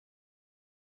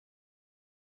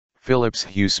Philips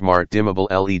Hue Smart Dimmable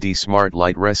LED Smart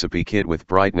Light Recipe Kit with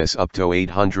brightness up to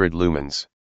 800 lumens.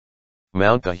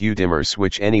 Mount the Hue Dimmer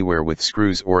Switch anywhere with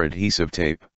screws or adhesive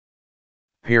tape.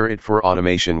 Pair it for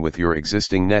automation with your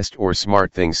existing Nest or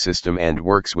SmartThings system and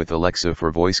works with Alexa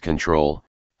for voice control.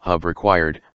 Hub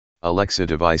required, Alexa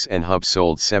device and hub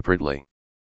sold separately.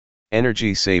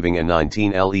 Energy saving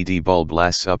A19 LED bulb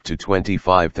lasts up to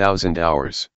 25,000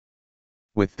 hours.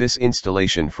 With this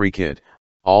installation free kit,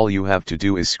 all you have to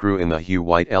do is screw in the Hue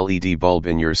White LED bulb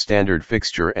in your standard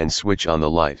fixture and switch on the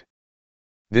light.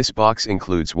 This box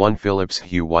includes one Philips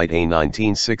Hue White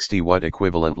A19 60-watt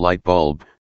equivalent light bulb,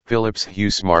 Philips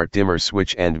Hue Smart Dimmer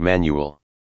Switch and manual.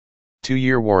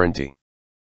 2-year warranty.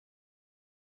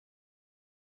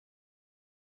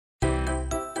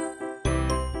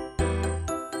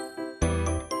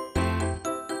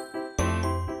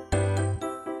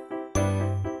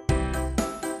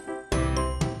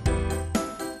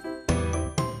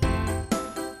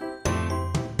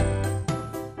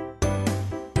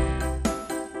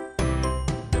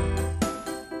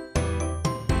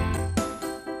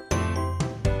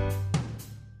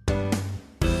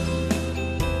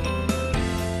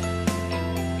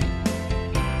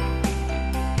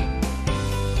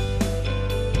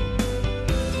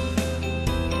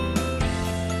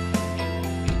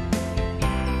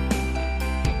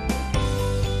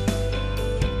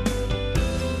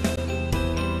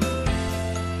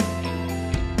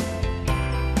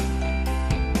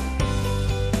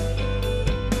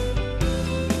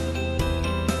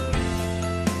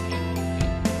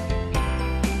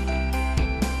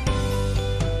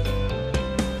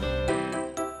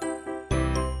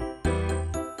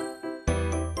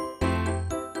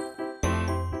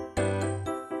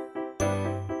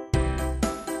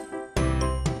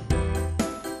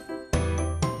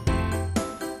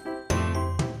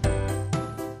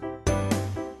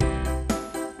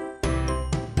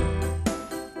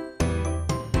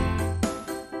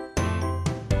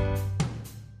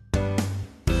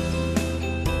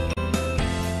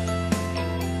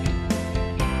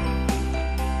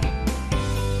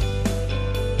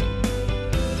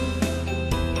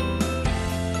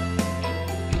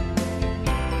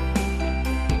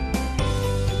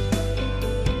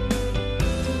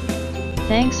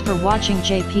 Thanks for watching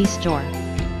JP Store.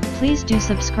 Please do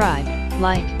subscribe,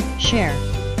 like, share.